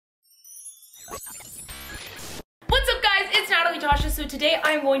Natalie-Tasha. So today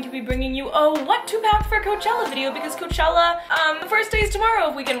I'm going to be bringing you a what to pack for Coachella video because Coachella, the first day is tomorrow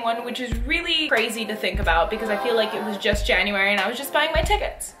of weekend one, which is really crazy to think about because I feel like it was just January and I was just buying my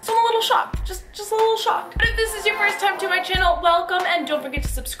tickets. So I'm a little shocked, just a little shocked. But if this is your first time to my channel, welcome, and don't forget to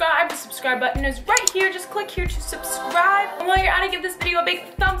subscribe. The subscribe button is right here. Just click here to subscribe. And while you're at it, give this video a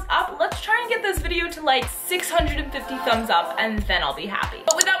big thumbs up. Let's try and get this video to like 650 thumbs up and then I'll be happy.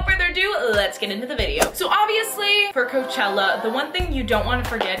 But without further ado, let's get into the video. So obviously for Coachella, the one thing you don't want to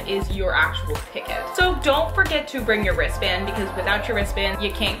forget is your actual ticket. So don't forget to bring your wristband because without your wristband,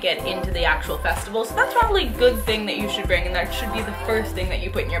 you can't get into the actual festival. So that's probably a good thing that you should bring, and that should be the first thing that you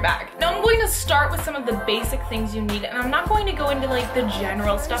put in your bag. Now I'm going to start with some of the basic things you need, and I'm not going to go into like the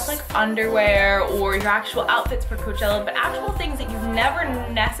general stuff like underwear or your actual outfits for Coachella, but actual things that you've never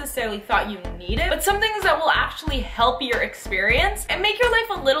necessarily thought you needed, but some things that will actually help your experience and make your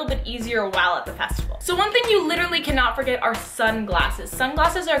life a little bit easier while at the festival. So one thing you literally cannot forget are sunglasses.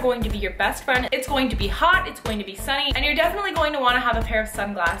 Sunglasses are going to be your best friend. It's going to be hot, it's going to be sunny, and you're definitely going to want to have a pair of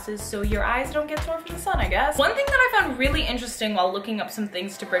sunglasses so your eyes don't get sore from the sun, I guess. One thing that I found really interesting while looking up some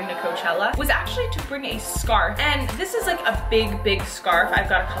things to bring to Coachella was actually to bring a scarf. And this is like a big scarf. I've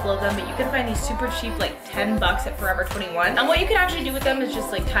got a couple of them, but you can find these super cheap, like 10 bucks at Forever 21. And what you can actually do with them is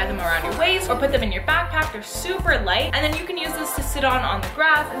just like tie them around your waist or put them in your backpack. They're super light, and then you can use this to sit on the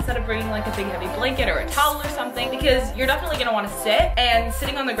grass instead of bringing like a big heavy blanket or a towel or something, because you're definitely gonna want to sit, and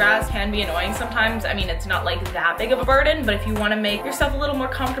sitting on the grass can be annoying sometimes. I mean, it's not like that big of a burden, but if you want to make yourself a little more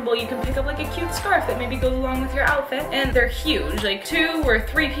comfortable, you can pick up like a cute scarf that maybe goes along with your outfit, and they're huge. Like 2 or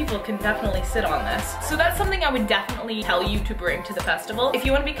 3 people can definitely sit on this. So that's something I would definitely tell you to bring to the festival if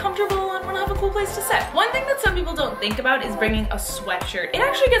you want to be comfortable and want to have a cool place to sit. One thing that some people don't think about is bringing a sweatshirt. It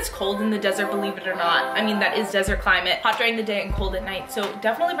actually gets cold in the desert, believe it or not. I mean, that is desert climate, hot during the day and cold at night, so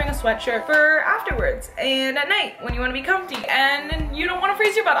definitely bring a sweatshirt for afterwards and at night when you want to be comfy and you don't want to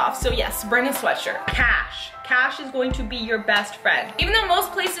freeze your butt off. So yes, bring a sweatshirt. Cash is going to be your best friend. Even though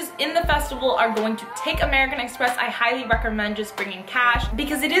most places in the festival are going to take American Express, I highly recommend just bringing cash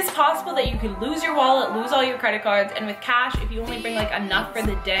because it is possible that you could lose your wallet, lose all your credit cards, and with cash, if you only bring like enough for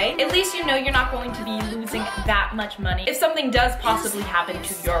the day, at least you know you're not going to be losing that much money if something does possibly happen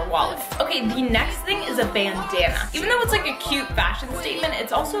to your wallet. Okay, the next thing is a bandana. Even though it's like a cute fashion statement,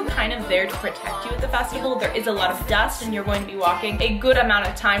 it's also kind of there to protect you at the festival. There is a lot of dust and you're going to be walking a good amount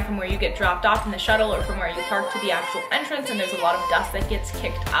of time from where you get dropped off in the shuttle or from where you park to the actual entrance, and there's a lot of dust that gets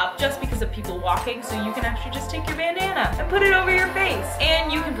kicked up just because of people walking, so you can actually just take your bandana and put it over your face,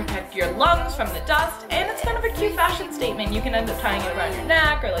 and you can protect your lungs from the dust, and it's kind of a cute fashion statement. You can end up tying it around your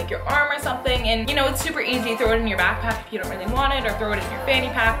neck or like your arm or something, and you know, it's super easy. Throw it in your backpack if you don't really want it, or throw it in your fanny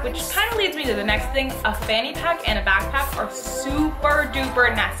pack, which kind of leads me to the next thing. A fanny pack and a backpack are super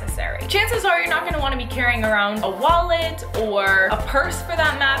duper necessary. Chances are you're not going to want to be carrying around a wallet or a purse for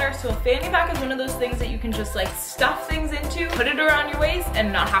that matter, so a fanny pack is one of those things that you can just like stuff things into, put it around your waist,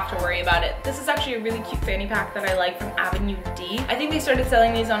 and not have to worry about it. This is actually a really cute fanny pack that I like from Avenue D. I think they started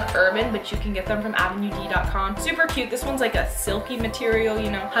selling these on Urban, but you can get them from AvenueD.com. Super cute. This one's like a silky material, you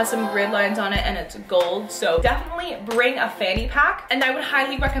know, has some grid lines on it, and it's gold. So definitely bring a fanny pack, and I would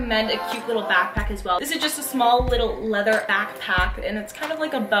highly recommend a cute little backpack as well. This is just a small little leather backpack, and it's kind of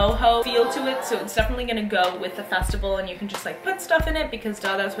like a boho feel to it, so it's definitely gonna go with the festival, and you can just like put stuff in it because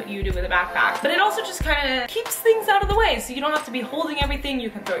duh, that's what you do with a backpack. But it also just kind of keeps things out of the way, so you don't have to be holding everything.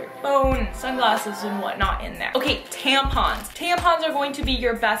 You can throw your phone and sunglasses and whatnot in there. Okay, tampons. Tampons are going to be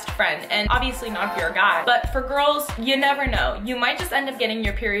your best friend, and obviously not if you're a guy, but for girls, you never know. You might just end up getting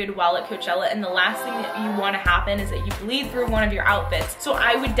your period while at Coachella, and the last thing that you want to happen is that you bleed through one of your outfits. So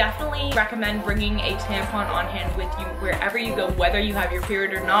I would definitely recommend bringing a tampon on hand with you wherever you go, whether you have your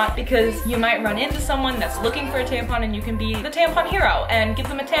period or not, because you might run into someone that's looking for a tampon and you can be the tampon hero and give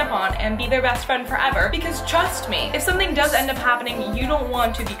them a tampon and be their best friend forever. Because trust me, if something does end up happening, you don't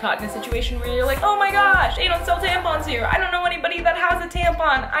want to be caught in a situation where you're like, oh my gosh, they don't sell tampons here. I don't know anybody that has a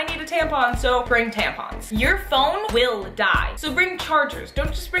tampon. I need a tampon. So bring tampons. Your phone will die. So bring chargers. Don't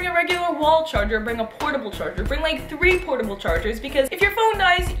just bring a regular wall charger, bring a portable charger. Bring like 3 portable chargers, because if your phone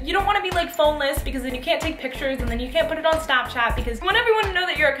dies, you don't want to be like phoneless, because then you can't take pictures and then you can't put it on Snapchat, because you want everyone to know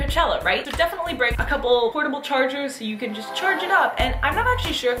that you're at Coachella, right? So definitely bring a couple portable chargers so you can just charge it up. And I'm not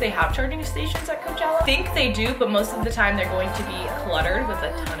actually sure if they have charging stations at Coachella. I think they do, but most of the time they're going to be cluttered with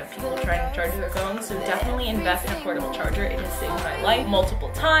a ton of people trying to charge their phones. So definitely invest in a portable charger. It has saved my life multiple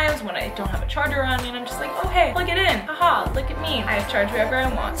times when I don't have a charger on me and I'm just like, oh hey, plug it in. Haha, look at me. I have charge wherever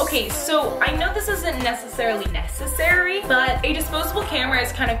I want. Okay, so I know this isn't necessarily necessary, but a disposable camera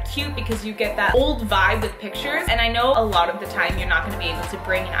is kind of cute because you get that old vibe with pictures, and I know a lot of the time you're not going to be able to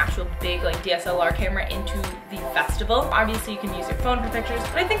bring an actual big like DSLR camera into the festival. Obviously you can use your phone for pictures,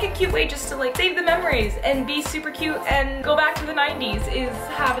 but I think a cute way just to like save the memories and be super cute and go back to the 90s is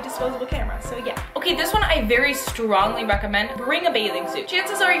have a disposable camera. So yeah. Okay, this one I very strongly recommend. Bring a bathing suit.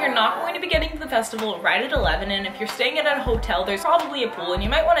 Chances are you're not going to be getting to the festival right at 11, and if you're staying at a hotel, there's probably a pool and you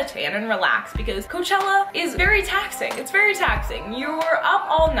might want to tan and relax because Coachella is very taxing. It's very taxing. You're up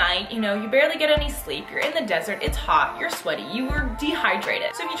all night, you know, you barely get any sleep, you're in the desert, it's hot, you're sweaty, you were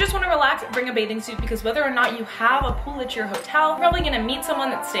dehydrated. So if you just want to relax, bring a bathing suit, because whether or not you have a pool at your hotel, you're probably gonna meet someone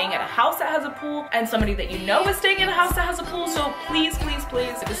that's staying at a house that has a pool and somebody that you know is staying at a house that has a pool. So please, please,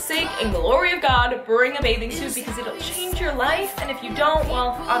 please, for the sake and glory of God, bring a bathing suit because it'll change your life. And if you don't,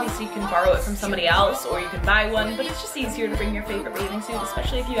 well, obviously you can borrow it from somebody else or you can buy one, but it's just easier to bring your favorite bathing suit,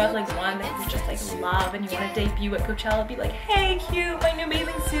 especially if you have like one that you just like love and you want to debut at Coachella. Be like, hey, cute, my new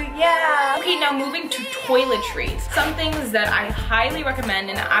bathing suit, yeah. Okay, now moving to toiletries. Some things that I highly recommend,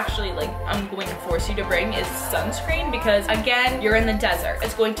 and actually like I'm going to force you to bring, is sunscreen, because again, you're in the desert.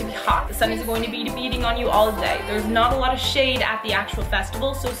 It's going to be hot. The sun is going to be beating on you all day. There's not a lot of shade at the actual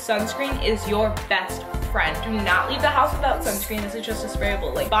festival, so sunscreen is your best friend. Do not leave the house without sunscreen. This is just a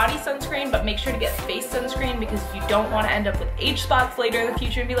sprayable like body sunscreen, but make sure to get face sunscreen because you don't want to end up with age spots later in the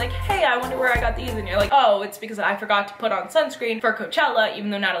future and be like, hey, I wonder where I got these, and you're like, oh, it's because I forgot to put on sunscreen for Coachella, even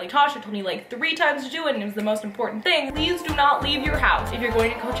though Natalie-Tasha told me like 3 times to do it and it was the most important thing. Please do not leave your house if you're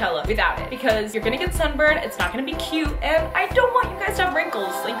going to Coachella without it, because you're gonna get sunburned, it's not gonna be cute, and I don't want you guys to have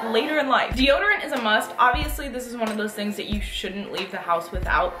wrinkles like later in life. Deodorant is a must. Obviously this is one of those things that you shouldn't leave the house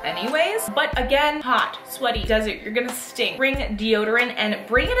without anyways, but again, hot, sweaty, desert, you're gonna stink. Bring deodorant and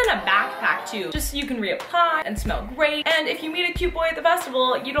bring it in a backpack too, just so you can reapply and smell great. And if you meet a cute boy at the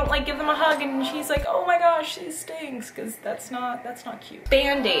festival, you don't like give them a hug and she's like, oh my gosh, she stinks, because that's not cute.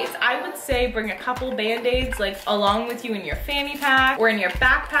 Band-aids. I would say bring a couple band-aids like along with you in your fanny pack or in your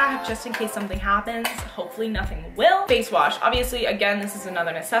backpack just in case something happens. Hopefully nothing will. Face wash. Obviously, again, this is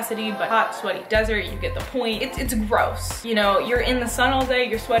another necessity, but hot, sweaty desert, you get the point. It's gross. You know, you're in the sun all day,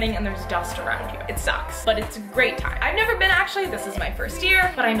 you're sweating, and there's dust around you. It sucks, but it's a great time. I've never been actually, this is my first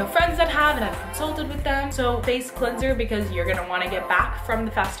year, but I know friends that have and I've consulted with them. So face cleanser, because you're gonna wanna get back from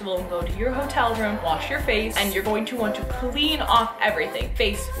the festival and go to your hotel room, wash your face, and you're going to want to clean off everything.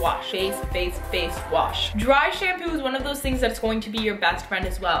 Face wash, face wash. Dry shampoo is one of those things that's going to be your best friend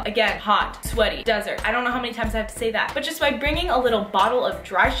as well. Again, hot, sweaty, desert. I don't know how many times I have to say that, but just by bringing a little bottle of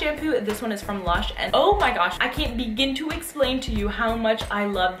dry shampoo, this one is from Lush, and oh my gosh, I can't begin to explain to you how much I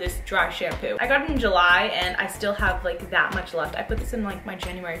love this dry shampoo. I got it in July and I still have like that much left. I put this in like my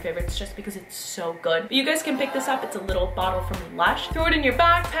January favorites just because it's so good. But you guys can pick this up. It's a little bottle from Lush. Throw it in your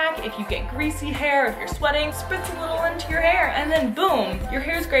backpack. If you get greasy hair, if you're sweating, spritz a little into your hair, and then boom, your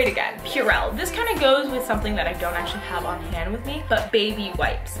hair's great again. Purell. This kind of goes with something that I don't actually have on hand with me, but baby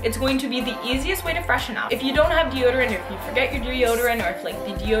wipes. It's going to be the easiest way to freshen up. If you don't have deodorant, if you forget your deodorant, or if like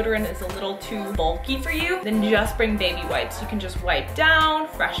the deodorant is a little too bulky for you, then just bring baby wipes. You can just wipe down,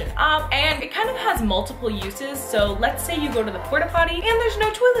 freshen up, and it kind of has multiple uses. So let's say you go to the porta potty and there's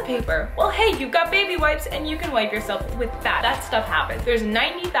no toilet paper. Well, hey, you've got baby wipes and you can wipe yourself with that. That stuff happens. There's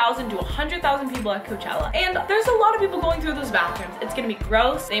 90,000 to 100,000 people at Coachella, and there's a lot of people going through those bathrooms. It's gonna be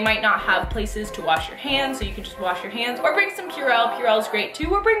gross. They might not have places to wash your hands, so you can just wash your hands, or bring some Purell. Purell's great too,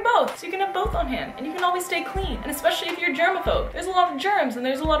 or bring both, so you can have both on hand, and you can always stay clean. And especially if you're germaphobe, there's a lot of germs, and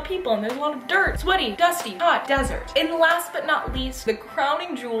there's a lot of people, and there's a lot of dirt, sweaty, dusty, hot, desert. And last but not least, the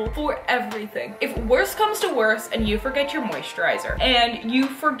crowning jewel for everything. If worse comes to worse, and you forget your moisturizer, and you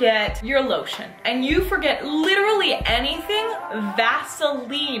forget your lotion, and you forget literally anything,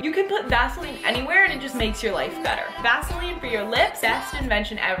 Vaseline. You can put Vaseline anywhere and it just makes your life better. Vaseline for your lips, best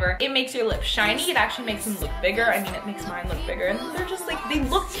invention ever. It makes your lips shiny. It actually makes them look bigger. I mean, it makes mine look bigger, and they're just like, they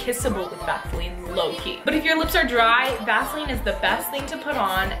look kissable with Vaseline, low-key. But if your lips are dry, Vaseline is the best thing to put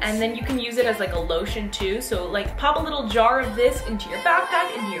on, and then you can use it as like a lotion too. So like pop a little jar of this into your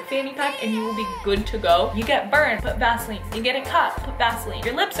backpack, into your fanny pack, and you will be good to go. You get burned, put Vaseline. You get a cut, put Vaseline.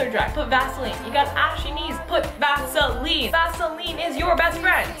 Your lips are dry, put Vaseline. You got ashy knees, put Vaseline. Vaseline is your best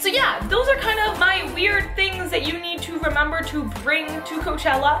friend. So yeah, those are kind of my weird things that you need to remember to bring to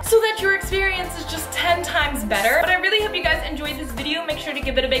Coachella so that your experience is just 10 times better. But I really hope you guys enjoyed this video. Make sure to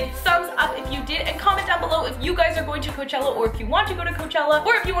give it a big thumbs up if you did, and comment down below if you guys are going to Coachella, or if you want to go to Coachella,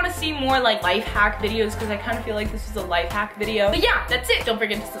 or if you want to see more like life hack videos, because I kind of feel like this is a life hack video. But yeah, that's it. Don't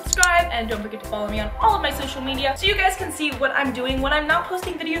forget to subscribe, and don't forget to follow me on all of my social media so you guys can see what I'm doing when I'm not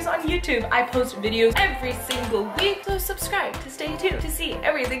posting videos on YouTube. I post videos every single week, so subscribe to stay tuned to see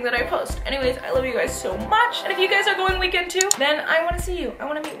everything that I post. Anyways, I love you guys so much, and if you guys are going weekend too, then I want to see you. I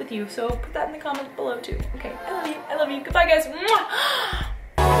want to meet with you, so put that in the comments below too. Okay, I love you. Goodbye, guys. Mwah!